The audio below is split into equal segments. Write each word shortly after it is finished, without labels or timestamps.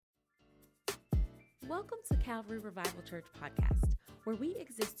Welcome to Calvary Revival Church podcast, where we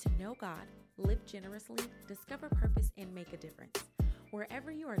exist to know God, live generously, discover purpose, and make a difference.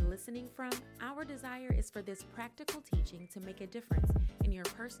 Wherever you are listening from, our desire is for this practical teaching to make a difference in your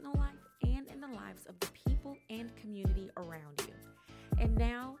personal life and in the lives of the people and community around you. And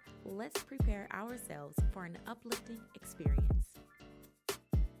now, let's prepare ourselves for an uplifting experience.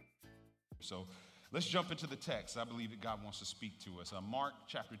 So let's jump into the text. I believe that God wants to speak to us. Mark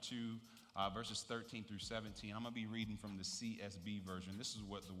chapter 2, verses 13 through 17. I'm going to be reading from the CSB version. This is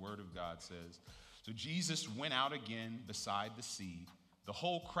what the Word of God says. So Jesus went out again beside the sea. The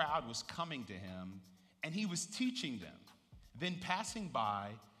whole crowd was coming to him, and he was teaching them. Then passing by,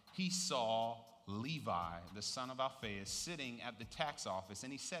 he saw Levi, the son of Alphaeus, sitting at the tax office,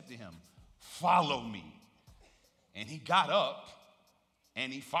 and he said to him, "Follow me." And he got up,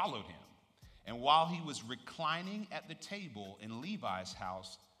 and he followed him. And while he was reclining at the table in Levi's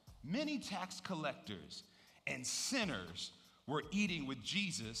house, many tax collectors and sinners were eating with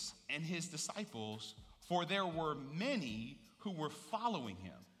Jesus and his disciples, for there were many who were following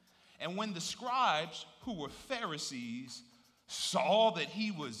him. And when the scribes, who were Pharisees, saw that he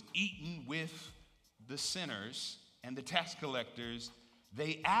was eating with the sinners and the tax collectors,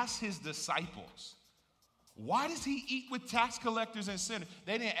 they asked his disciples, "Why does he eat with tax collectors and sinners?"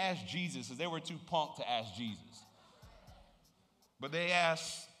 They didn't ask Jesus because they were too punked to ask Jesus. But they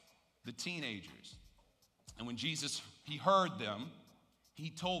asked the teenagers. And when Jesus, he heard them,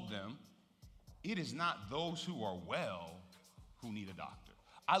 he told them, "It is not those who are well who need a doctor."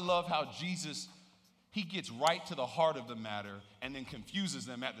 I love how Jesus, he gets right to the heart of the matter and then confuses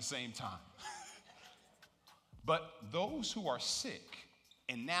them at the same time. But those who are sick,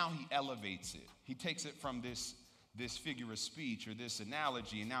 and now he elevates it. He takes it from this figure of speech or this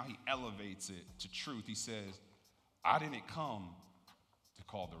analogy, and now he elevates it to truth. He says, "I didn't come to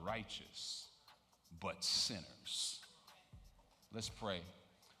call the righteous, but sinners." Let's pray.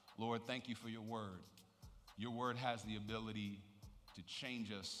 Lord, thank you for your word. Your word has the ability to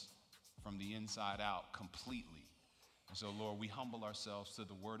change us from the inside out completely. And so, Lord, we humble ourselves to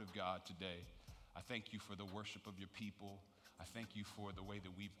the word of God today. I thank you for the worship of your people. I thank you for the way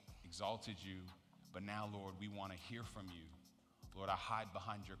that we've exalted you. But now, Lord, we want to hear from you. Lord, I hide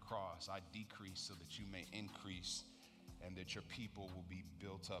behind your cross. I decrease so that you may increase and that your people will be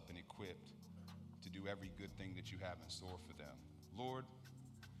built up and equipped to do every good thing that you have in store for them. Lord,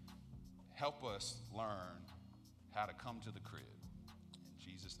 help us learn how to come to the crib. In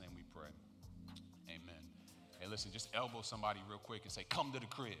Jesus' name we pray. Amen. Hey, listen, just elbow somebody real quick and say, "Come to the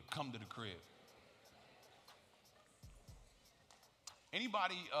crib, come to the crib."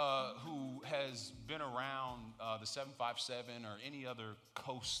 Anybody who has been around the 757 or any other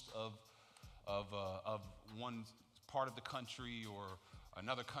coast of one part of the country or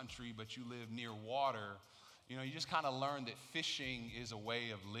another country, but you live near water, you just kind of learn that fishing is a way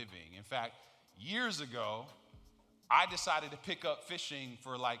of living. In fact, years ago, I decided to pick up fishing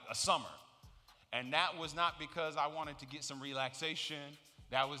for like a summer. And that was not because I wanted to get some relaxation.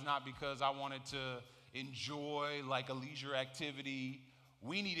 That was not because I wanted to enjoy like a leisure activity.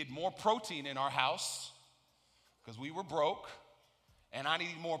 We needed more protein in our house because we were broke, and I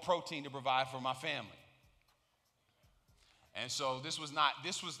needed more protein to provide for my family. And so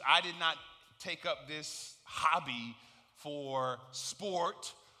I did not take up this hobby for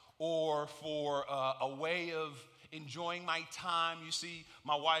sport or for a way of enjoying my time. You see,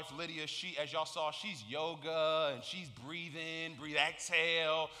 my wife Lydia, as y'all saw, she's yoga and she's breathe in, breathe,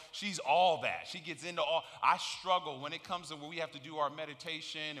 exhale. She's all that. She gets into all. I struggle when it comes to where we have to do our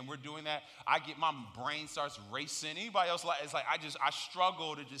meditation and we're doing that. My brain starts racing. Anybody else I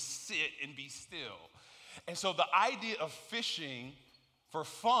struggle to just sit and be still. And so the idea of fishing for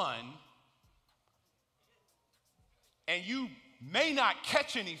fun, and you may not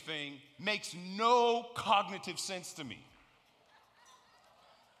catch anything, makes no cognitive sense to me.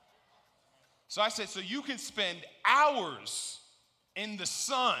 So I said, so you can spend hours in the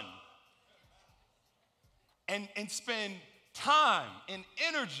sun and spend time and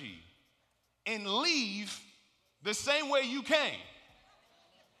energy and leave the same way you came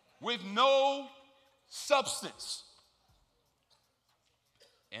with no substance.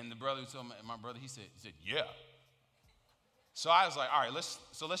 And the brother told my brother, he said, "Yeah." So I was like, all right, let's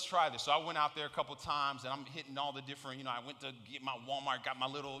try this. So I went out there a couple times, and I'm hitting all the different, I went to get my Walmart, got my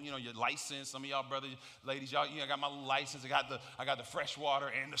little, your license. Some of y'all brothers, ladies, y'all, I got my little license. I got the fresh water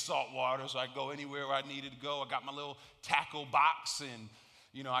and the salt water, so I could go anywhere where I needed to go. I got my little tackle box, and,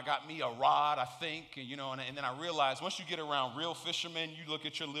 I got me a rod, I think, and then I realized once you get around real fishermen, you look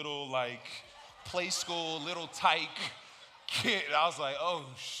at your little, play school, little tyke kid. I was like, oh,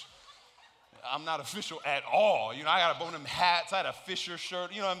 I'm not official at all. You know, I got one of them hats. I had a Fisher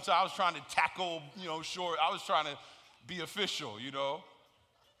shirt. You know what I'm saying? I was trying to tackle, short. I was trying to be official,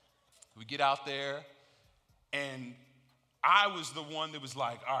 We get out there, and I was the one that was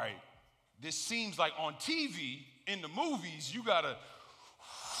like, all right, this seems like on TV, in the movies, you got to,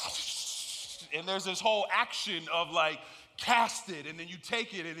 and there's this whole action of like, cast it, and then you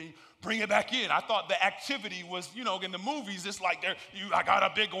take it, and then you bring it back in. I thought the activity was, in the movies, it's like I got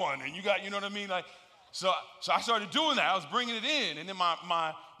a big one, and you got, you know what I mean? Like, so I started doing that. I was bringing it in, and then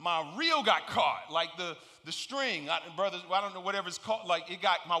my reel got caught, like the string, brothers, I don't know, whatever it's called, like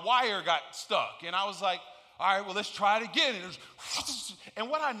my wire got stuck, and I was like, all right, well, let's try it again. And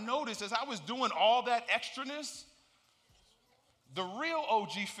what I noticed as I was doing all that extraness, the real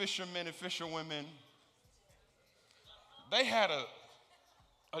OG fishermen and fisherwomen, they had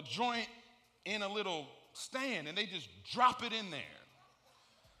a joint in a little stand, and they just drop it in there.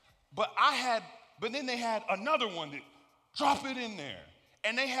 But then they had another one that drop it in there.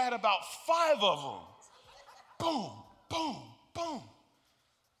 And they had about 5 of them. Boom, boom, boom.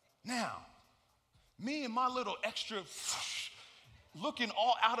 Now, me and my little extra looking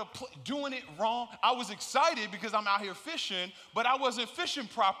all out of place, doing it wrong. I was excited because I'm out here fishing, but I wasn't fishing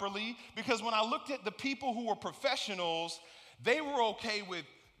properly because when I looked at the people who were professionals, they were okay with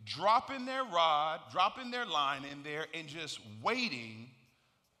dropping their rod, dropping their line in there, and just waiting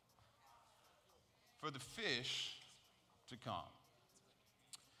for the fish to come.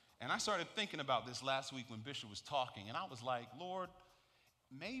 And I started thinking about this last week when Bishop was talking, and I was like, Lord,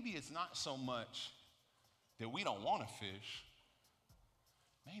 maybe it's not so much that we don't want to fish.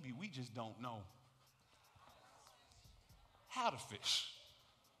 Maybe we just don't know how to fish.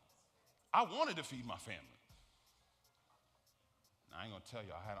 I wanted to feed my family. I ain't gonna tell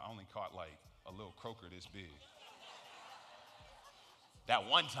you, I only caught like a little croaker this big. That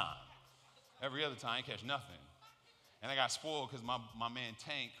one time. Every other time, I ain't catch nothing. And I got spoiled because my man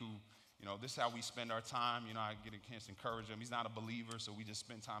Tank, who, this is how we spend our time. I get a chance to encourage him. He's not a believer, so we just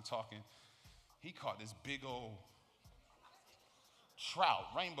spend time talking. He caught this big old trout,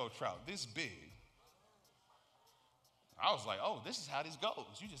 rainbow trout, this big. I was like, oh, this is how this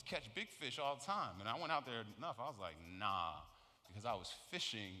goes. You just catch big fish all the time. And I went out there enough. I was like, nah, because I was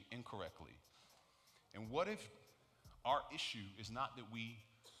fishing incorrectly. And what if our issue is not that we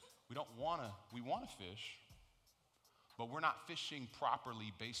want to fish, but we're not fishing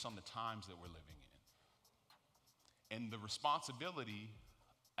properly based on the times that we're living in. And the responsibility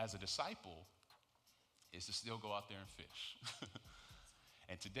as a disciple is to still go out there and fish.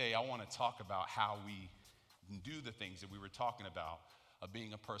 And today I want to talk about how we do the things that we were talking about of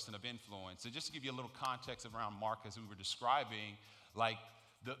being a person of influence. So just to give you a little context around Mark as we were describing, like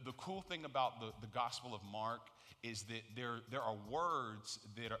the cool thing about the Gospel of Mark is that there are words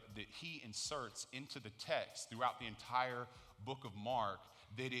that he inserts into the text throughout the entire book of Mark,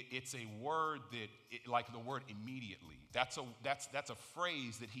 that it's a word like the word immediately. That's a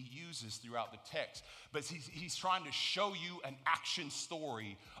phrase that he uses throughout the text. But he's trying to show you an action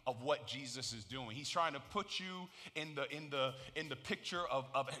story of what Jesus is doing. He's trying to put you in the picture of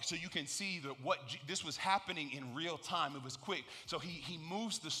so you can see that this was happening in real time. It was quick. So he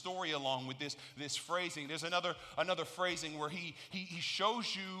moves the story along with this phrasing. There's another phrasing where he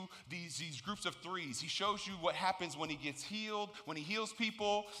shows you these groups of threes. He shows you what happens when he gets healed, when he heals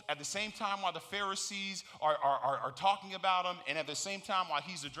people, at the same time while the Pharisees are talking about him, and at the same time while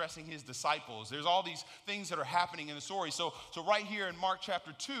he's addressing his disciples. There's all these things that are happening in the story. So right here in Mark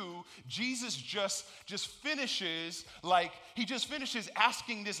chapter 2, Jesus just finishes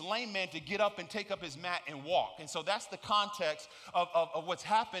asking this lame man to get up and take up his mat and walk. And so that's the context of what's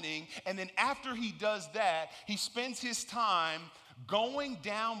happening. And then after he does that, he spends his time going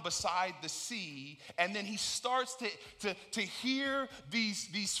down beside the sea, and then he starts to hear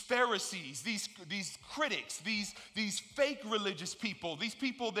these Pharisees, these critics, these fake religious people, these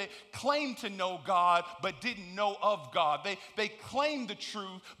people that claim to know God but didn't know of God. They claim the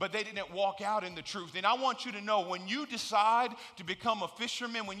truth, but they didn't walk out in the truth. And I want you to know, when you decide to become a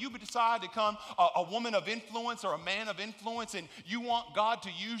fisherman, when you decide to become a woman of influence or a man of influence, and you want God to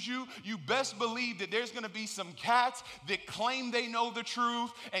use you, you best believe that there's going to be some cats that claim they know the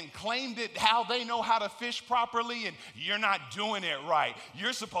truth and claim that how they know how to fish properly, and you're not doing it right.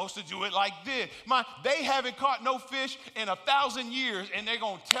 You're supposed to do it like this. They haven't caught no fish in 1,000 years, and they're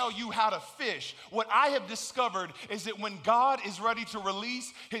going to tell you how to fish. What I have discovered is that when God is ready to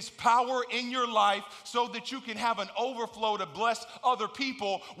release his power in your life so that you can have an overflow to bless other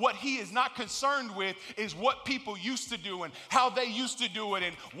people, what he is not concerned with is what people used to do and how they used to do it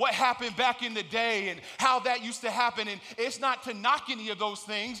and what happened back in the day and how that used to happen. And it's not to knock any of those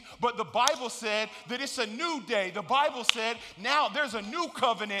things, but the Bible said that it's a new day. The Bible said now there's a new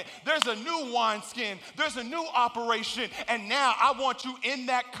covenant, there's a new wineskin, there's a new operation, and now I want you in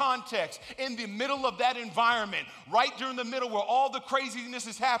that context, in the middle of that environment, right during the middle where all the craziness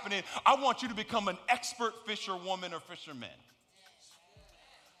is happening, I want you to become an expert fisherwoman or fisherman.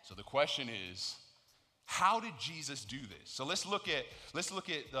 So the question is, how did Jesus do this? So let's look at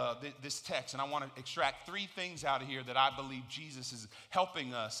this text, and I want to extract three things out of here that I believe Jesus is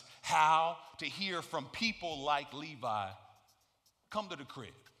helping us how to hear from people like Levi come to the crib.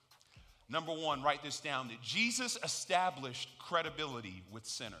 Number one, write this down, that Jesus established credibility with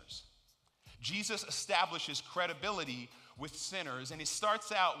sinners. Jesus establishes credibility with sinners, and it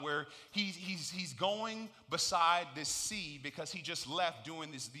starts out where he's going beside this sea because he just left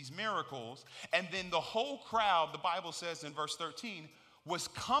doing these miracles, and then the whole crowd, the Bible says in verse 13, was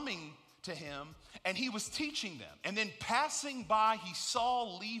coming to him, and he was teaching them. And then passing by, he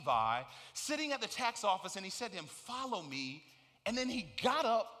saw Levi sitting at the tax office, and he said to him, "Follow me," and then he got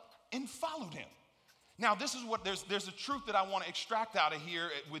up and followed him. Now, this is what there's a truth that I want to extract out of here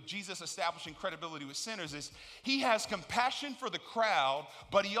with Jesus establishing credibility with sinners is he has compassion for the crowd,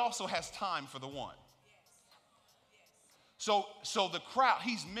 but he also has time for the one. So the crowd,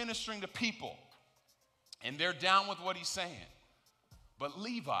 he's ministering to people, and they're down with what he's saying. But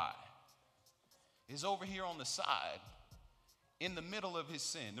Levi is over here on the side in the middle of his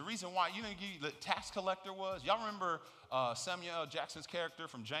sin. The reason why, you know, the tax collector was, y'all remember Samuel L. Jackson's character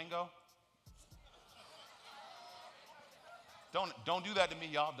from Django? Don't do that to me,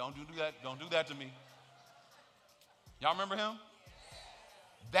 y'all. Don't do that. Don't do that to me. Y'all remember him?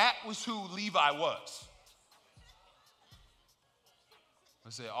 That was who Levi was.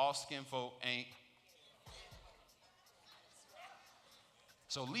 Let's say all skin folk ain't.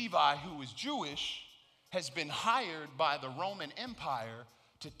 So Levi, who was Jewish, has been hired by the Roman Empire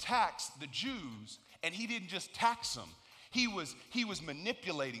to tax the Jews, and he didn't just tax them. He was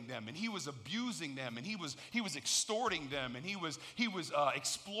manipulating them, and he was abusing them, and he was extorting them, and he was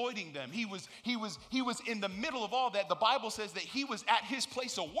exploiting them. He was in the middle of all that. The Bible says that he was at his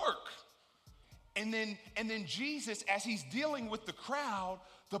place of work. And then Jesus, as he's dealing with the crowd,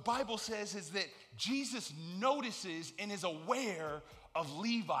 the Bible says is that Jesus notices and is aware of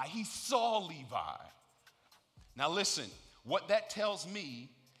Levi. He saw Levi. Now listen, what that tells me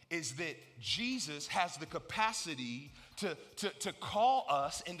is that Jesus has the capacity to call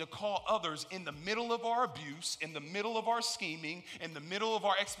us and to call others in the middle of our abuse, in the middle of our scheming, in the middle of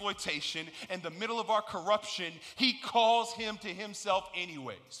our exploitation, in the middle of our corruption. He calls him to himself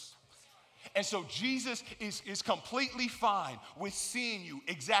anyways. And so Jesus is completely fine with seeing you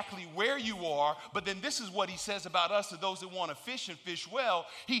exactly where you are. But then this is what he says about us to those that want to fish and fish well.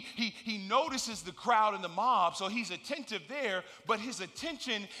 He notices the crowd and the mob, so he's attentive there. But his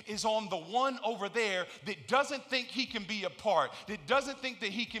attention is on the one over there that doesn't think he can be a part, that doesn't think that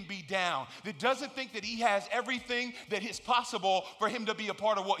he can be down, that doesn't think that he has everything that is possible for him to be a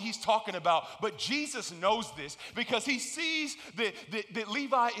part of what he's talking about. But Jesus knows this because he sees that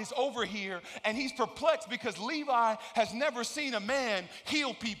Levi is over here. And he's perplexed because Levi has never seen a man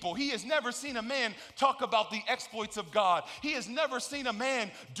heal people. He has never seen a man talk about the exploits of God. He has never seen a man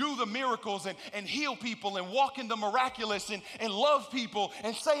do the miracles and heal people and walk in the miraculous and love people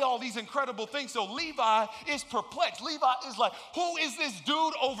and say all these incredible things. So Levi is perplexed. Levi is like, who is this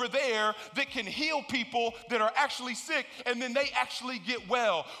dude over there that can heal people that are actually sick and then they actually get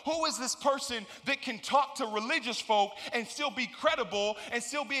well? Who is this person that can talk to religious folk and still be credible and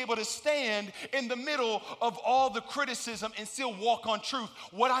still be able to stand in the middle of all the criticism and still walk on truth?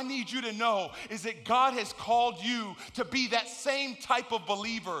 What I need you to know is that God has called you to be that same type of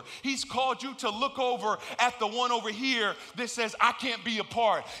believer. He's called you to look over at the one over here that says, I can't be a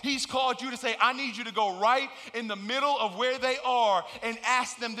part. He's called you to say, I need you to go right in the middle of where they are and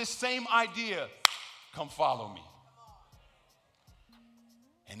ask them this same idea. Come follow me.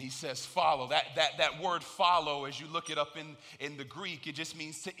 And he says follow. That word follow, as you look it up in the Greek, it just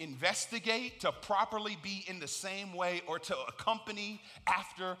means to investigate, to properly be in the same way, or to accompany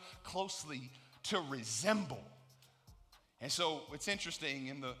after closely, to resemble. And so it's interesting,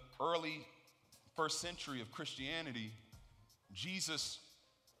 in the early first century of Christianity, Jesus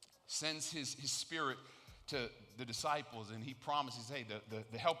sends his spirit to the disciples, and he promises, hey,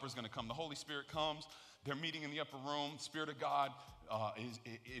 the helper is going to come. The Holy Spirit comes. They're meeting in the upper room. Spirit of God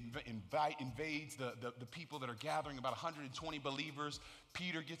invades the people that are gathering, about 120 believers,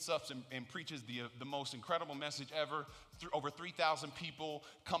 Peter gets up and preaches the most incredible message ever. Over 3,000 people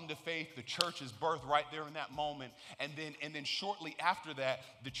come to faith. The church is birthed right there in that moment. And then shortly after that,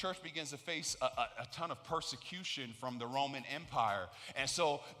 the church begins to face a ton of persecution from the Roman Empire. And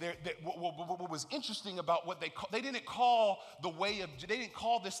so what was interesting about what they didn't call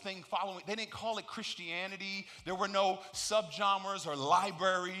this thing following, they didn't call it Christianity. There were no subgenres or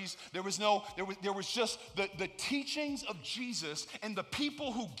libraries. There was just the teachings of Jesus, and the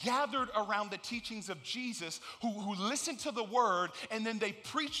people who gathered around the teachings of Jesus, who listened to the word, and then they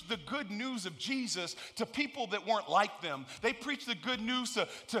preached the good news of Jesus to people that weren't like them. They preached the good news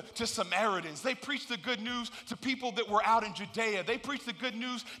to Samaritans. They preached the good news to people that were out in Judea. They preached the good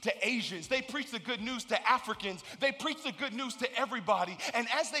news to Asians. They preached the good news to Africans. They preached the good news to everybody. And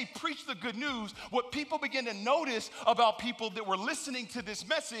as they preached the good news, what people began to notice about people that were listening to this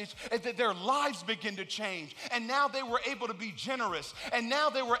message is that their lives began to change. And now they were able to be generous. And now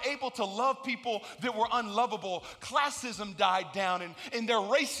they were able to love people that were unlovable. Classism died down, and their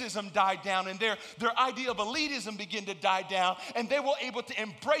racism died down, and their idea of elitism began to die down, and they were able to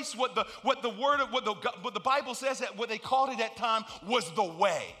embrace what the Bible says that what they called it at that time was the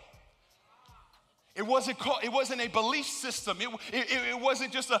way. It wasn't a belief system. It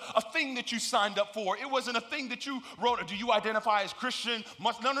wasn't just a thing that you signed up for. It wasn't a thing that you wrote. Do you identify as Christian?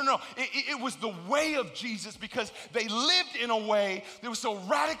 No. It was the way of Jesus, because they lived in a way that was so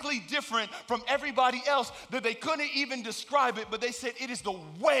radically different from everybody else that they couldn't even describe it, but they said it is the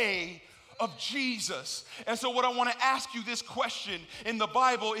way of Jesus. And so what I want to ask you this question. In the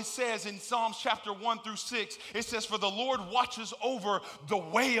Bible, it says in Psalms chapter 1-6, it says, "For the Lord watches over the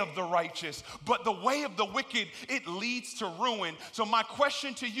way of the righteous, but the way of the wicked, it leads to ruin." So my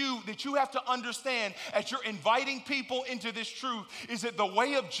question to you that you have to understand as you're inviting people into this truth is that the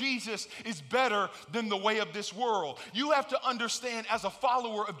way of Jesus is better than the way of this world. You have to understand as a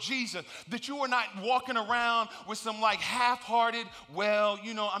follower of Jesus that you are not walking around with some like half-hearted,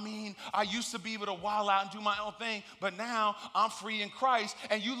 I used to be able to wild out and do my own thing, but now I'm free in Christ,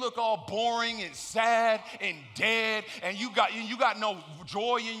 and you look all boring and sad and dead, and you got no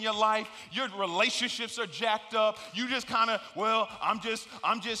joy in your life. Your relationships are jacked up. You just kind of, I'm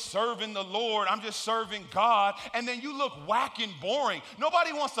just serving the Lord. I'm just serving God. And then you look whack and boring.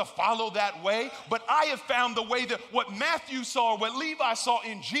 Nobody wants to follow that way, but I have found the way that what Matthew saw, what Levi saw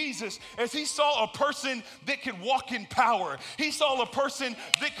in Jesus, is he saw a person that could walk in power. He saw a person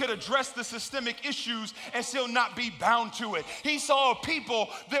that could address the systemic issues and still not be bound to it. He saw a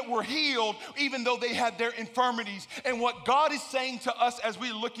people that were healed even though they had their infirmities. And what God is saying to us as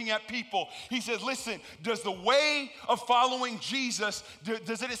we're looking at people, he says, listen, does the way of following Jesus,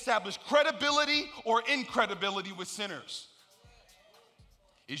 does it establish credibility or incredibility with sinners?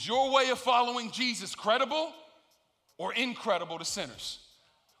 Is your way of following Jesus credible or incredible to sinners?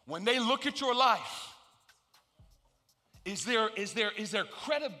 When they look at your life, is there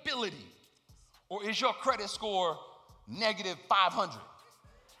credibility, or is your credit score negative 500?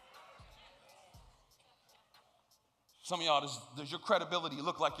 Some of y'all, does your credibility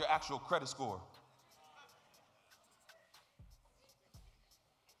look like your actual credit score?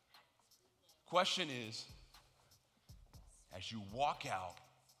 Question is, as you walk out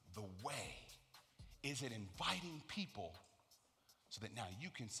the way, is it inviting people so that now you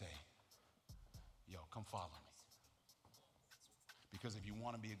can say, yo, come follow me? Because if you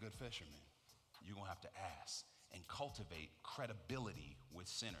want to be a good fisherman, you're going to have to ask and cultivate credibility with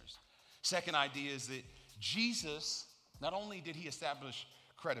sinners. Second idea is that Jesus, not only did he establish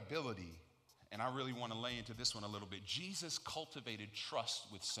credibility, and I really want to lay into this one a little bit, Jesus cultivated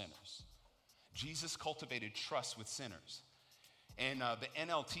trust with sinners. Jesus cultivated trust with sinners. And the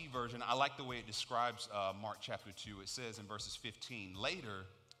NLT version, I like the way it describes Mark chapter 2. It says in verses 15, later,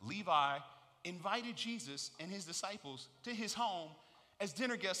 Levi invited Jesus and his disciples to his home as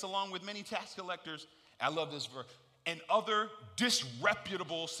dinner guests along with many tax collectors, I love this verse, and other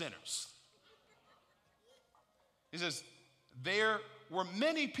disreputable sinners. He says, there were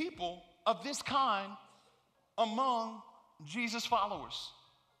many people of this kind among Jesus' followers.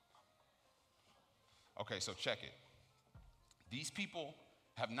 Okay, so check it. These people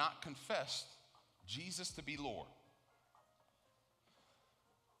have not confessed Jesus to be Lord,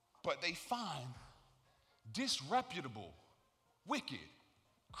 but they find disreputable, wicked,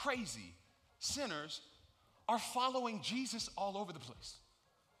 crazy sinners are following Jesus all over the place.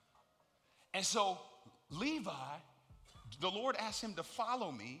 And so Levi, the Lord asked him to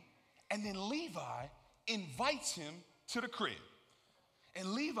follow me, and then Levi invites him to the crib.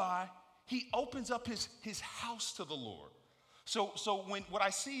 And Levi, he opens up his house to the Lord. So what I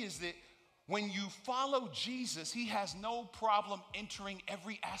see is that When you follow Jesus, he has no problem entering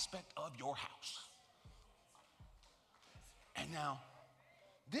every aspect of your house. And now,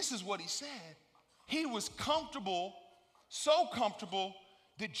 this is what he said. He was comfortable, so comfortable,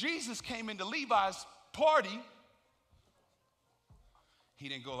 that Jesus came into Levi's party. He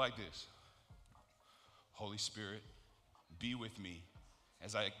didn't go like this. Holy Spirit, be with me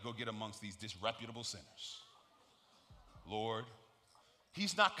as I go get amongst these disreputable sinners. Lord,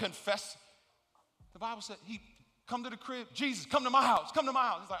 he's not confessed. The Bible said, he come to the crib. Jesus, come to my house. Come to my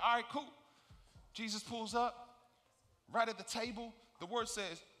house. He's like, all right, cool. Jesus pulls up right at the table. The word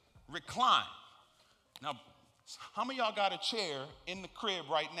says, recline. Now, how many of y'all got a chair in the crib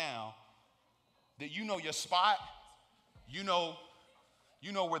right now that you know your spot? You know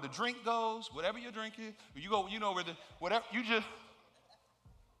where the drink goes, whatever you're drinking. You know where whatever,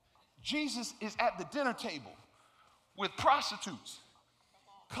 Jesus is at the dinner table with prostitutes,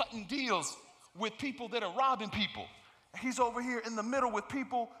 cutting deals with people that are robbing people. He's over here in the middle with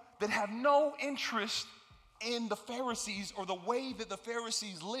people that have no interest in the Pharisees or the way that the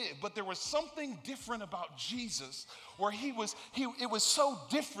Pharisees live. But there was something different about Jesus where it was so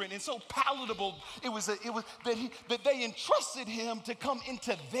different and so palatable. It was that they entrusted him to come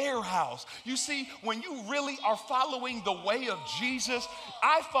into their house. You see, when you really are following the way of Jesus,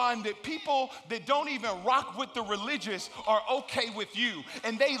 I find that people that don't even rock with the religious are okay with you.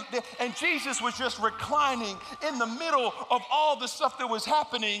 And Jesus was just reclining in the middle of all the stuff that was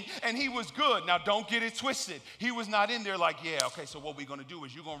happening, and he was good. Now, don't get it twisted. He was not in there like, yeah, okay, so what we're going to do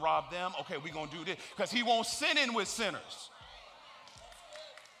is you're going to rob them? Okay, we're going to do this. Because he won't sit in with sinners.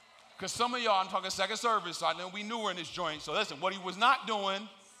 Because some of y'all, I'm talking second service, so I know we newer in this joint. So listen, what he was not doing,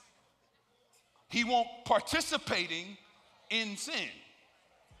 he won't participating in sin.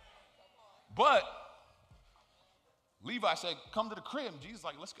 But Levi said, come to the crib. Jesus is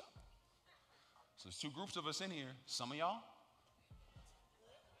like, let's go. So there's two groups of us in here. Some of y'all,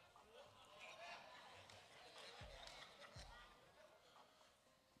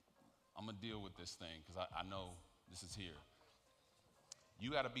 I'm going to deal with this thing because I know this is here. You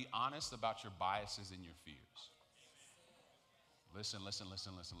got to be honest about your biases and your fears. Listen. Let's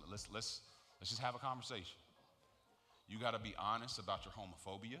just have a conversation. You got to be honest about your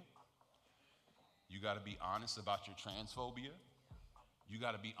homophobia. You got to be honest about your transphobia. You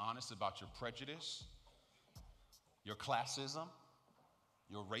got to be honest about your prejudice, your classism,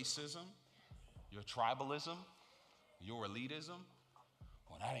 your racism, your tribalism, your elitism.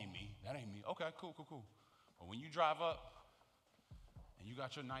 Well, that ain't me. Okay, cool. But when you drive up and you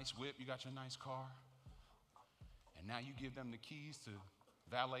got your nice whip, you got your nice car, and now you give them the keys to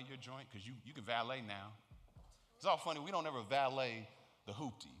valet your joint, because you can valet now. It's all funny, we don't ever valet the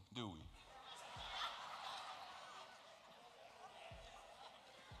hoopty, do we?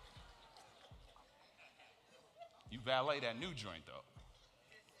 You valet that new joint, though,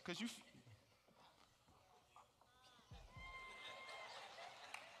 because you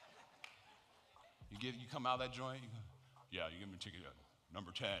come out of that joint, you give me a ticket,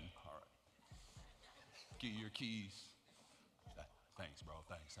 number 10, all right. Give you your keys. Thanks, bro,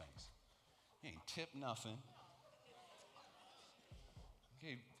 thanks. He ain't tipped nothing.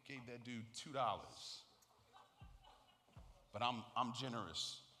 Gave that dude $2. But I'm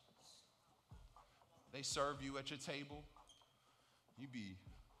generous. They serve you at your table, you be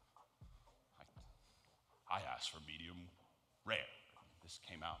like, I asked for medium rare. This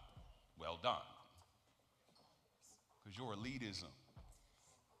came out well done. Because your elitism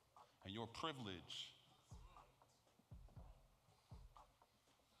and your privilege.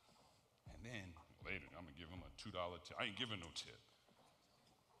 And then later, I'm going to give him a $2 tip. I ain't giving no tip.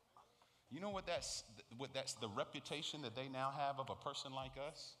 You know what that's the reputation that they now have of a person like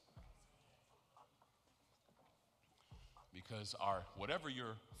us? Because whatever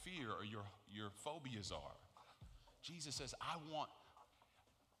your fear or your phobias are, Jesus says,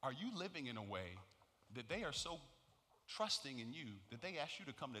 are you living in a way that they are so trusting in you that they ask you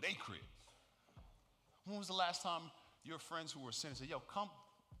to come to their crib? When was the last time your friends who were sinners said, yo, come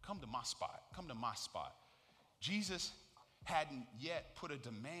to my spot, come to my spot? Jesus hadn't yet put a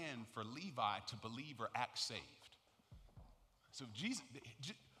demand for Levi to believe or act saved. So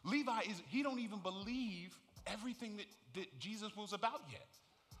Levi he don't even believe everything that Jesus was about yet.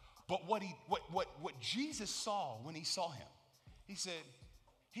 But what Jesus saw when he saw him, he said,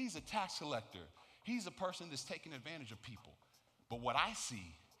 he's a tax collector. He's a person that's taking advantage of people. But what I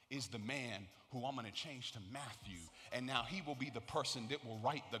see is the man who I'm going to change to Matthew. And now he will be the person that will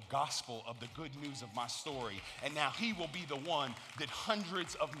write the gospel of the good news of my story. And now he will be the one that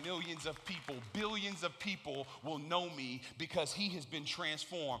hundreds of millions of people, billions of people will know me because he has been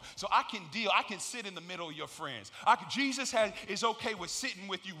transformed. So I can sit in the middle of your friends. Jesus is okay with sitting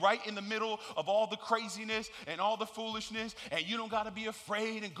with you right in the middle of all the craziness and all the foolishness. And you don't got to be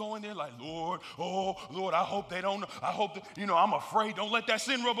afraid and go in there like, Lord, oh, Lord, I hope I'm afraid. Don't let that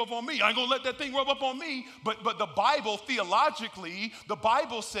sin rub up on me. I ain't going to let that thing rub up on me. But the Bible, theologically, the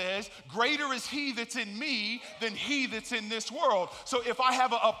Bible says, greater is he that's in me than he that's in this world. So if I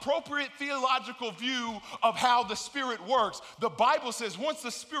have an appropriate theological view of how the Spirit works, the Bible says once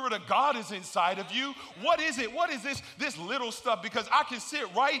the Spirit of God is inside of you, what is it? What is this little stuff? Because I can sit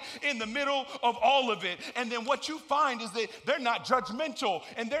right in the middle of all of it. And then what you find is that they're not judgmental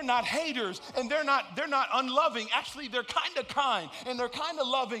and they're not haters and they're not unloving. Actually, they're kind of kind and they're kind of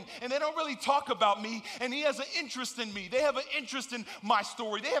loving and they don't really talk about me, and he has an interest in me. They have an interest in my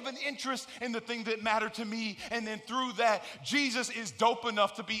story. They have an interest in the things that matter to me. And then through that, Jesus is dope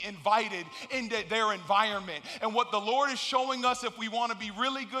enough to be invited into their environment. And what the Lord is showing us, if we want to be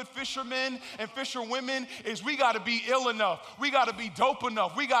really good fishermen and fisherwomen, is we got to be ill enough. We got to be dope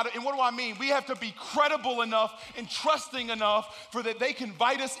enough. And what do I mean? We have to be credible enough and trusting enough for that they can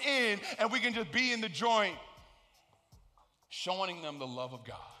invite us in and we can just be in the joint, showing them the love of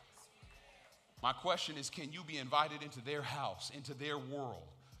God. My question is, can you be invited into their house, into their world,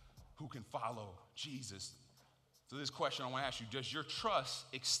 who can follow Jesus? So this question I want to ask you, does your trust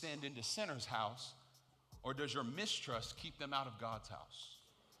extend into sinner's house, or does your mistrust keep them out of God's house?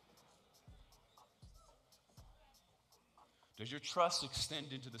 Does your trust extend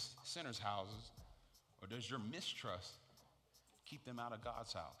into the sinner's houses, or does your mistrust keep them out of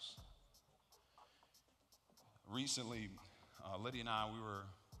God's house? Recently, Lydia and I, we were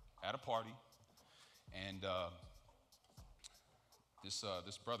at a party, and this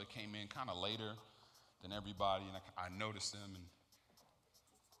brother came in kind of later than everybody, and I noticed him, and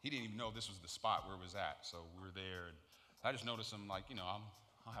he didn't even know this was the spot where it was at. So we were there, and I just noticed him, like,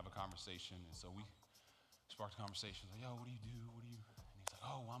 I'll have a conversation, and so we sparked a conversation. Like, yo, what do you do? And he's like,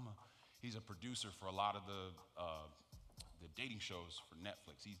 oh, he's a producer for a lot of the dating shows for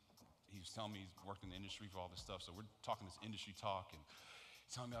Netflix. He was telling me he's worked in the industry for all this stuff, so we're talking this industry talk, and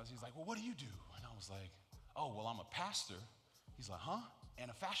he's telling me, he's like, well, what do you do? And I was like, oh, well, I'm a pastor. He's like, huh?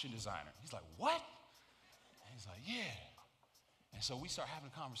 And a fashion designer. He's like, what? And he's like, yeah. And so we start having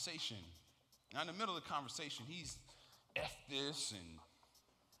a conversation. Now, in the middle of the conversation, he's F this and,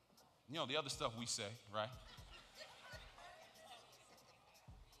 the other stuff we say, right?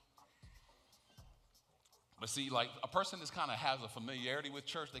 But see, like a person that's kind of has a familiarity with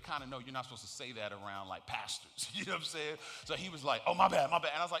church, they kind of know you're not supposed to say that around like pastors. You know what I'm saying? So he was like, oh, my bad. And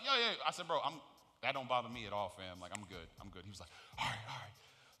I was like, yeah. I said, bro, that don't bother me at all, fam. Like, I'm good. He was like, all right.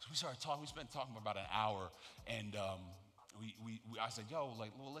 So we started talking. We spent talking for about an hour. And I said, yo,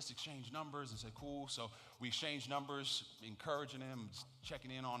 let's exchange numbers. And said, cool. So we exchanged numbers, encouraging him, checking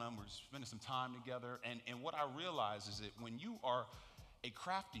in on him. We're spending some time together. And what I realized is that when you are a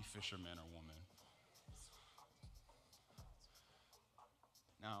crafty fisherman or woman,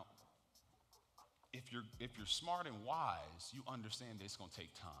 now, if you're smart and wise, you understand that it's going to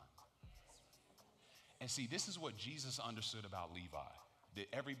take time. And see, this is what Jesus understood about Levi. That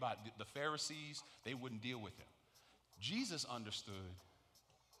everybody, the Pharisees, they wouldn't deal with him. Jesus understood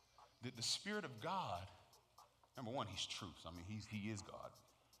that the Spirit of God, number one, he's truth. I mean, he is God.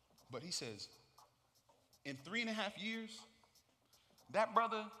 But he says, in 3.5 years, that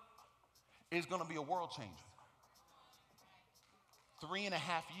brother is going to be a world changer. 3.5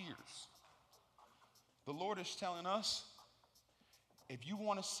 years. The Lord is telling us, if you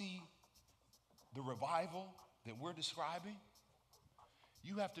want to see the revival that we're describing,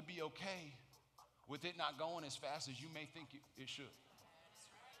 you have to be okay with it not going as fast as you may think it should.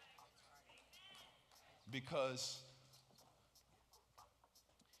 Because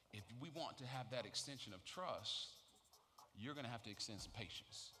if we want to have that extension of trust, you're going to have to extend some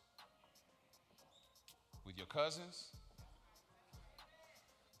patience with your cousins.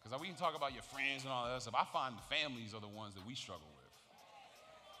 Because we can talk about your friends and all that stuff. I find the families are the ones that we struggle with.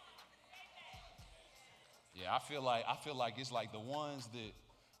 Yeah, I feel like it's like the ones that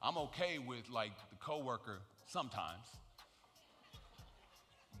I'm okay with, like the coworker sometimes.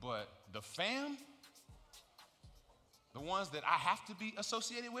 But the fam, the ones that I have to be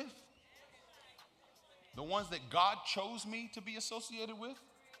associated with, the ones that God chose me to be associated with,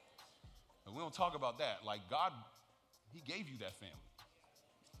 and we don't talk about that. Like God, he gave you that family.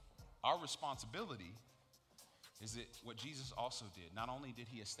 Our responsibility is that what Jesus also did, not only did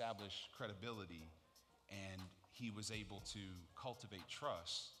he establish credibility and he was able to cultivate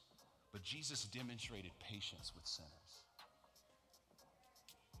trust, but Jesus demonstrated patience with sinners.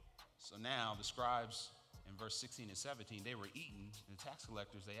 So now the scribes in verse 16 and 17, they were eating, and the tax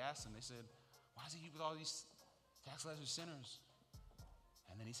collectors, they asked him, they said, why is he eating with all these tax collectors, sinners?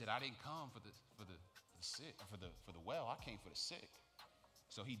 And then he said, I didn't come for the sick, for the well, I came for the sick.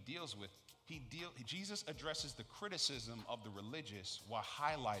 So Jesus addresses the criticism of the religious while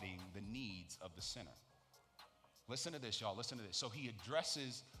highlighting the needs of the sinner. Listen to this, y'all, listen to this. So he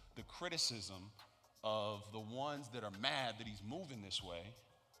addresses the criticism of the ones that are mad that he's moving this way,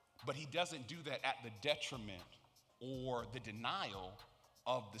 but he doesn't do that at the detriment or the denial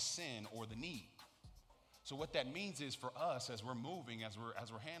of the sin or the need. So what that means is for us as we're moving, as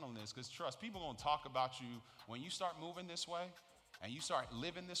we're handling this, because trust, people are going to talk about you when you start moving this way and you start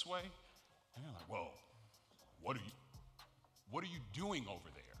living this way, and they're like, well, what are you doing over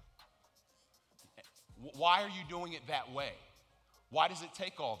there? Why are you doing it that way? Why does it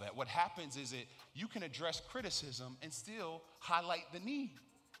take all that? What happens is that you can address criticism and still highlight the need.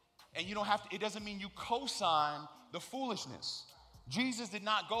 And you don't have to, it doesn't mean you co-sign the foolishness. Jesus did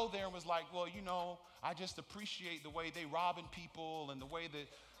not go there and was like, well, I just appreciate the way they robbing people and the way that,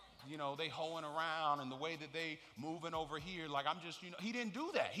 they hoeing around and the way that they moving over here. Like, I'm just, he didn't do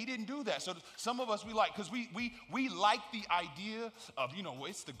that. He didn't do that. So some of us, we like, because we like the idea of,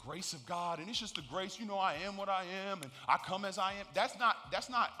 it's the grace of God and it's just the grace, I am what I am and I come as I am. That's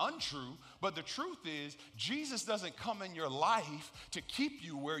not untrue. But the truth is, Jesus doesn't come in your life to keep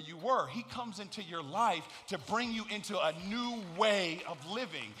you where you were. He comes into your life to bring you into a new way of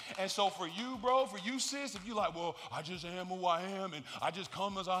living. And so for you, bro, for you, sis, if you're like, well, I just am who I am and I just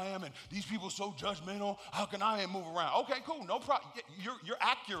come as I am and these people are so judgmental, how can I move around? Okay, cool, no problem. You're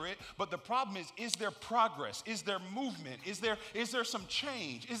accurate, but the problem is there progress? Is there movement? Is there some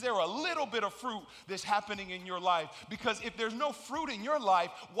change? Is there a little bit of fruit that's happening in your life? Because if there's no fruit in your life,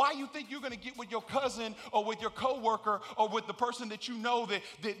 why you think you're going to get with your cousin or with your coworker or with the person that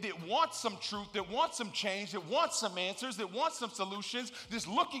that wants some truth, that wants some change, that wants some answers, that wants some solutions, that's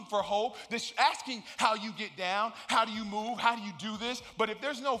looking for hope, that's asking how you get down, how do you move, how do you do this? But if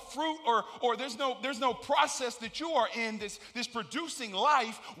there's no fruit or there's no process that you are in this producing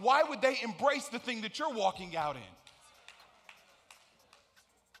life, why would they embrace the thing that you're walking out in?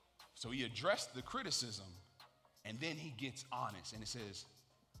 So he addressed the criticism and then he gets honest and it says,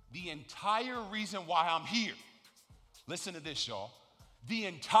 the entire reason why I'm here, listen to this, y'all. The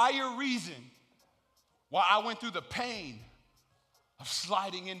entire reason why I went through the pain of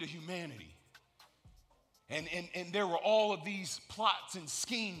sliding into humanity. And there were all of these plots and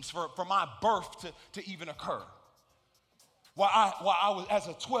schemes for my birth to even occur. While I was, as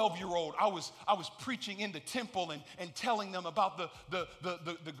a 12-year-old, I was preaching in the temple and telling them about the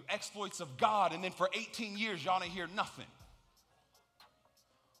exploits of God. And then for 18 years, y'all didn't hear nothing.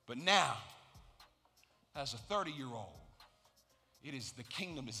 But now, as a 30-year-old, the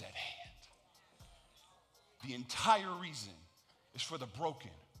kingdom is at hand. The entire reason is for the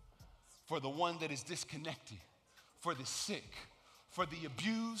broken, for the one that is disconnected, for the sick, for the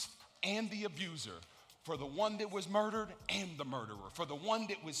abused and the abuser, for the one that was murdered and the murderer, for the one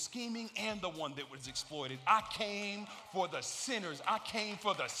that was scheming and the one that was exploited. I came for the sinners. I came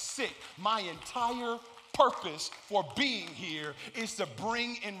for the sick. My entire purpose for being here is to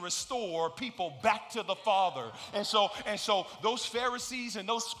bring and restore people back to the Father. And so those Pharisees and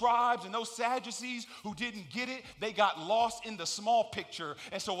those scribes and those Sadducees who didn't get it, they got lost in the small picture.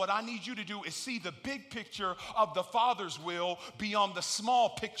 And so what I need you to do is see the big picture of the Father's will beyond the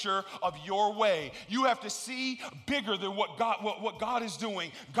small picture of your way. You have to see bigger than what God is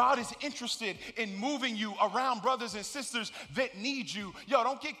doing. God is interested in moving you around brothers and sisters that need you. Yo,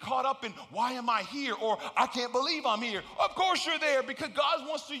 don't get caught up in why am I here or I can't believe I'm here. Of course you're there because God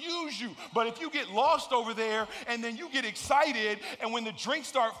wants to use you. But if you get lost over there and then you get excited and when the drinks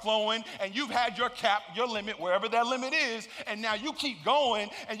start flowing and you've had your cap, your limit, wherever that limit is, and now you keep going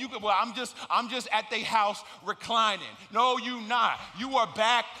and you go, well, I'm just at the house reclining. No, you not. You are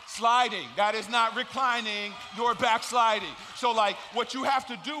backsliding. That is not reclining. You're backsliding. So like what you have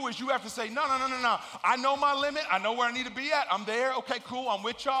to do is you have to say, no. I know my limit. I know where I need to be at. I'm there. Okay, cool. I'm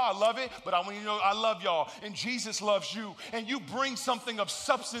with y'all. I love it. But I want you to know I love y'all. And Jesus loves you. And you bring something of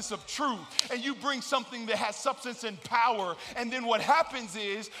substance of truth. And you bring something that has substance and power. And then what happens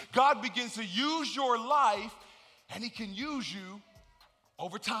is God begins to use your life and he can use you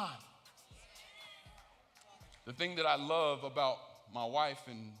over time. The thing that I love about my wife,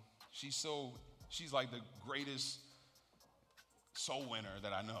 and she's like the greatest soul winner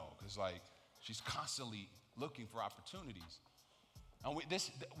that I know. Because like she's constantly looking for opportunities. And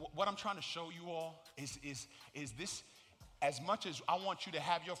what I'm trying to show you all is this, as much as I want you to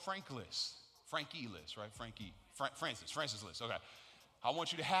have your Frankie list, right? Francis list, okay. I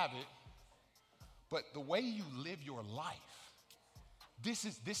want you to have it, but the way you live your life, this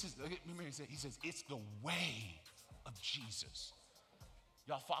is, remember he says, it's the way of Jesus.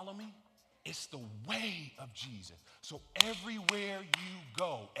 Y'all follow me? It's the way of Jesus. So everywhere you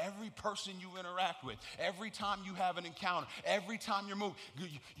go, every person you interact with, every time you have an encounter, every time you're moving,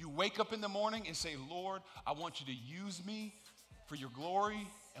 you wake up in the morning and say, Lord, I want you to use me for your glory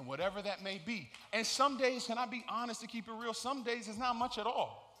and whatever that may be. And some days, can I be honest to keep it real? Some days it's not much at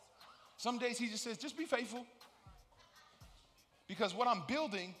all. Some days he just says, just be faithful. Because what I'm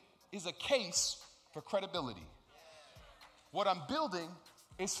building is a case for credibility. What I'm building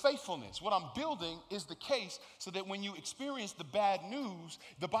is faithfulness. What I'm building is the case so that when you experience the bad news,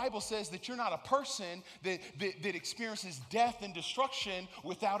 the Bible says that you're not a person that experiences death and destruction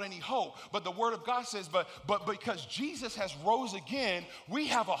without any hope. But the Word of God says, but because Jesus has rose again, we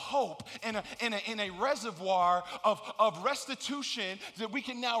have a hope and a reservoir of restitution that we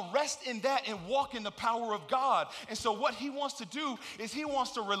can now rest in that and walk in the power of God. And so what he wants to do is he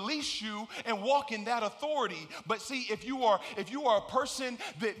wants to release you and walk in that authority. But see, if you are a person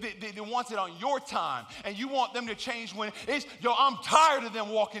that wants it on your time and you want them to change when it's, I'm tired of them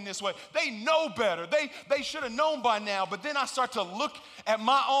walking this way. They know better. They should have known by now. But then I start to look at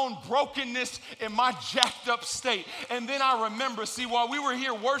my own brokenness and my jacked up state. And then I remember, see, while we were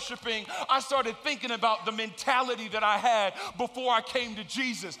here worshiping, I started thinking about the mentality that I had before I came to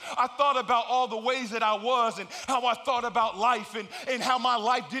Jesus. I thought about all the ways that I was and how I thought about life and how my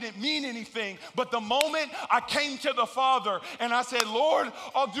life didn't mean anything. But the moment I came to the Father and I said, Lord,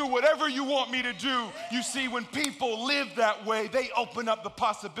 I'll do whatever you want me to do. You see, when people live that way, they open up the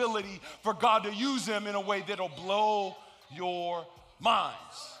possibility for God to use them in a way that'll blow your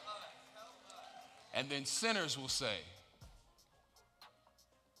minds. And then sinners will say,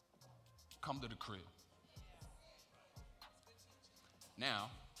 come to the crib. Now,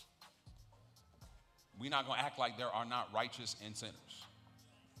 we're not going to act like there are not righteous and sinners.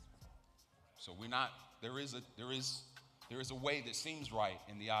 So there is a way that seems right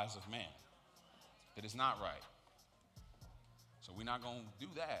in the eyes of man that is not right. So we're not going to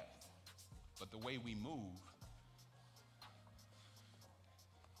do that. But the way we move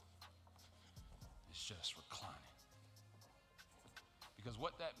is just reclining. Because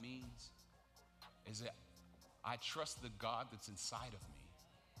what that means is that I trust the God that's inside of me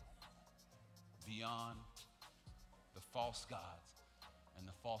beyond the false gods and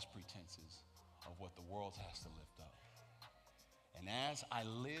the false pretenses of what the world has to lift up. And as I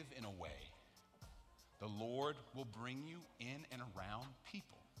live in a way, the Lord will bring you in and around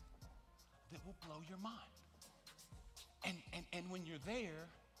people that will blow your mind. And when you're there,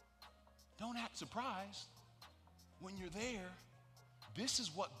 don't act surprised. When you're there, this is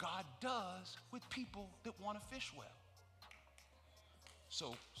what God does with people that want to fish well.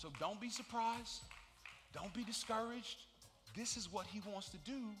 So don't be surprised. Don't be discouraged. This is what he wants to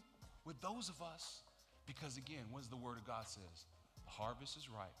do with those of us. Because again, what does the Word of God says? The harvest is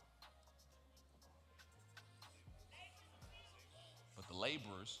ripe. But the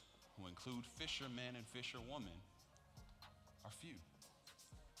laborers, who include fishermen and fisherwomen, are few.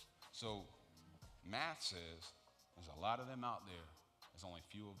 So math says there's a lot of them out there. There's only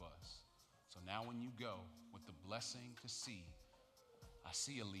few of us. So now when you go with the blessing to see, I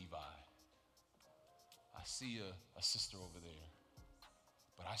see a Levi. I see a sister over there.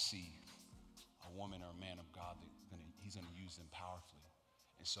 But I see a woman or a man of God that he's going to use them powerfully.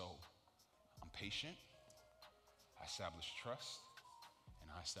 And so I'm patient. I establish trust. And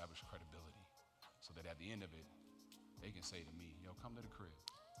I establish credibility. So that at the end of it, they can say to me, come to the crib.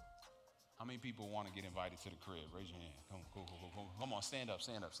 How many people want to get invited to the crib? Raise your hand. Come on, stand up.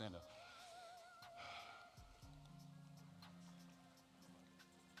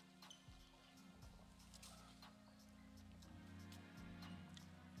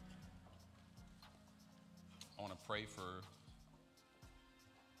 I want to pray for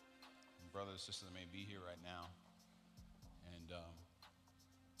brothers and sisters that may be here right now. And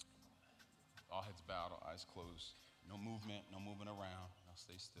all heads bowed, all eyes closed. No movement around. Now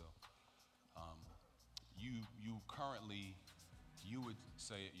stay still. You currently, you would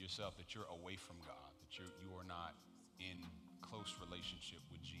say it yourself that you're away from God, that you are not in close relationship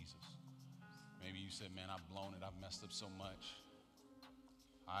with Jesus. Maybe you said, man, I've blown it. I've messed up so much.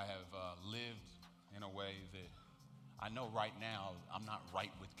 I have lived in a way that I know right now I'm not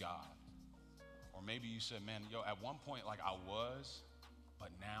right with God. Or maybe you said, man, at one point, like I was, but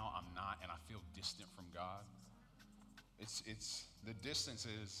now I'm not, and I feel distant from God. It's the distance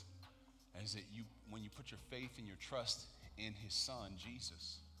is that when you put your faith and your trust in his son,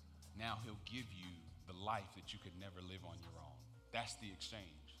 Jesus, now he'll give you the life that you could never live on your own. That's the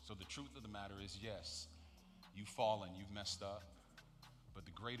exchange. So the truth of the matter is, yes, you've fallen, you've messed up, but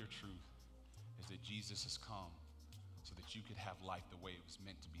the greater truth is that Jesus has come so that you could have life the way it was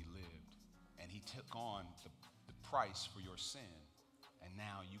meant to be lived. And he took on the price for your sin, and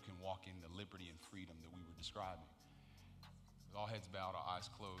now you can walk in the liberty and freedom that we were describing. With all heads bowed, our eyes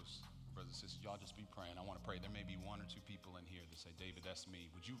closed, brothers and sisters, y'all just be praying. I want to pray. There may be one or two people in here that say, David, that's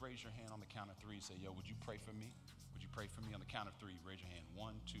me. Would you raise your hand on the count of three and say, yo, would you pray for me? Would you pray for me on the count of three? Raise your hand.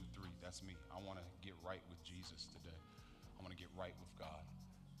 1, 2, 3. That's me. I want to get right with Jesus today. I want to get right with God.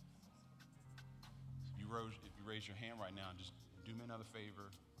 If you raise your hand right now, just do me another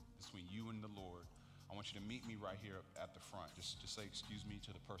favor between you and the Lord. I want you to meet me right here at the front. Just say excuse me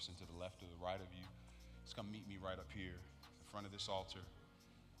to the person to the left or the right of you. Just come meet me right up here in front of this altar,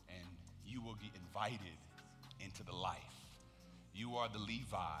 and you will get invited into the life. You are the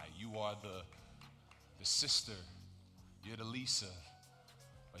Levi. You are the sister. You're the Lisa.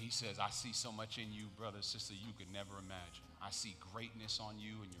 But he says, I see so much in you, brother, sister, you could never imagine. I see greatness on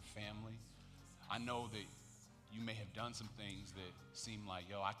you and your family. I know that you may have done some things that seem like,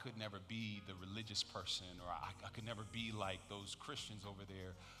 yo, I could never be the religious person, or I could never be like those Christians over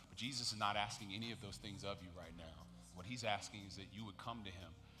there. But Jesus is not asking any of those things of you right now. What he's asking is that you would come to him.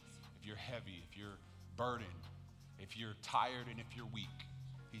 If you're heavy, if you're burdened, if you're tired, and if you're weak,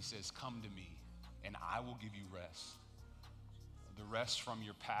 he says, come to me and I will give you rest. The rest from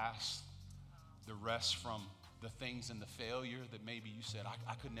your past, the rest from the things and the failure that maybe you said,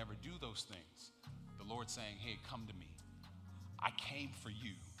 I could never do those things. The Lord's saying, hey, come to me. I came for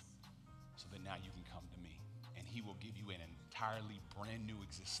you so that now you can come to me. And he will give you an entirely brand new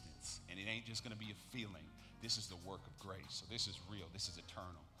existence. And it ain't just going to be a feeling. This is the work of grace. So this is real. This is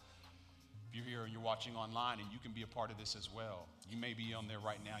eternal. If you're here and you're watching online, and you can be a part of this as well. You may be on there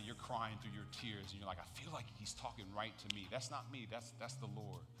right now. You're crying through your tears. And you're like, I feel like he's talking right to me. That's not me. That's the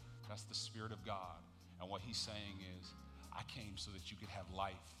Lord. That's the Spirit of God. And what he's saying is, I came so that you could have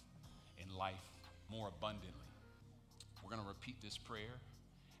life, and life more abundantly. We're going to repeat this prayer,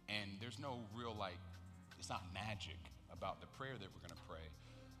 and there's no real, it's not magic about the prayer that we're going to pray,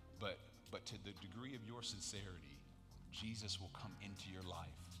 but to the degree of your sincerity, Jesus will come into your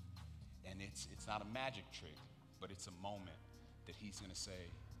life. And it's not a magic trick, but it's a moment that he's going to say,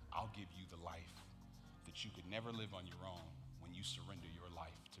 I'll give you the life that you could never live on your own when you surrender your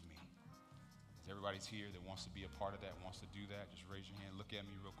life to me. If everybody's here that wants to be a part of that, wants to do that, just raise your hand, look at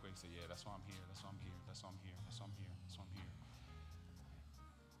me real quick, say, yeah, that's why I'm here, that's why I'm here, that's why I'm here, that's why I'm here, that's why I'm here.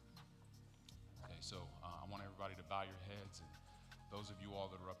 Okay, so I want everybody to bow your heads, and those of you all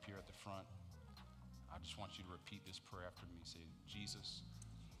that are up here at the front, I just want you to repeat this prayer after me. Say, Jesus,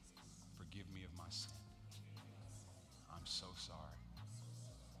 forgive me of my sin. I'm so sorry.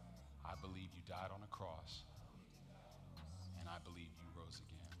 I believe you died on a cross, and I believe you rose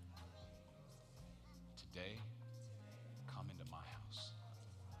again. Today, come into my house.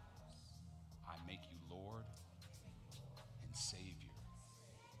 I make you Lord and Savior.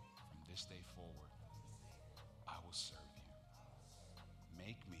 From this day forward, I will serve you.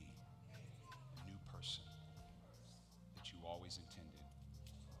 Make me the new person that you always intended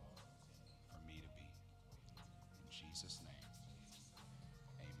for me to be. In Jesus' name,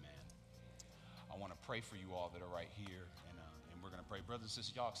 amen. I want to pray for you all that are right here, and we're going to pray. Brothers and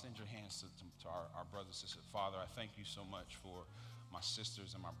sisters, y'all extend your hands to our brothers and sisters. Father, I thank you so much for my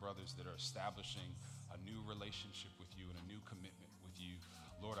sisters and my brothers that are establishing a new relationship with you and a new commitment with you.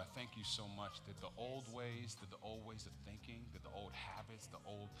 Lord, I thank you so much that the old ways of thinking, that the old habits, the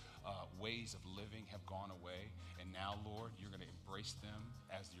old ways of living have gone away. And now, Lord, you're going to embrace them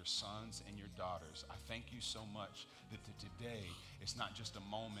as your sons and your daughters. I thank you so much that today it's not just a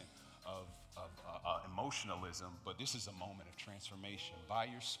moment of emotionalism, but this is a moment of transformation. By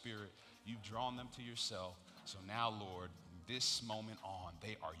your Spirit, you've drawn them to yourself. So now, Lord, this moment on,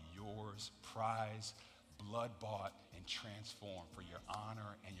 they are yours, prized, blood-bought, and transformed for your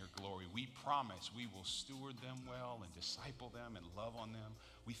honor and your glory. We promise we will steward them well and disciple them and love on them.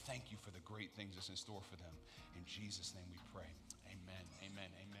 We thank you for the great things that's in store for them. In Jesus' name we pray. Amen, amen,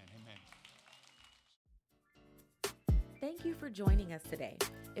 amen, amen. Thank you for joining us today.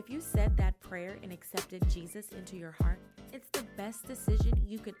 If you said that prayer and accepted Jesus into your heart, it's the best decision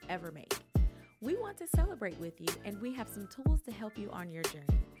you could ever make. We want to celebrate with you, and we have some tools to help you on your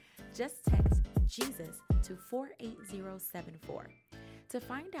journey. Just text Jesus to 48074. To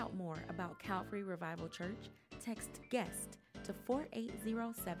find out more about Calvary Revival Church, text GUEST to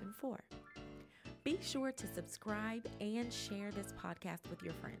 48074. Be sure to subscribe and share this podcast with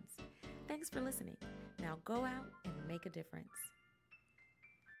your friends. Thanks for listening. Now go out and make a difference.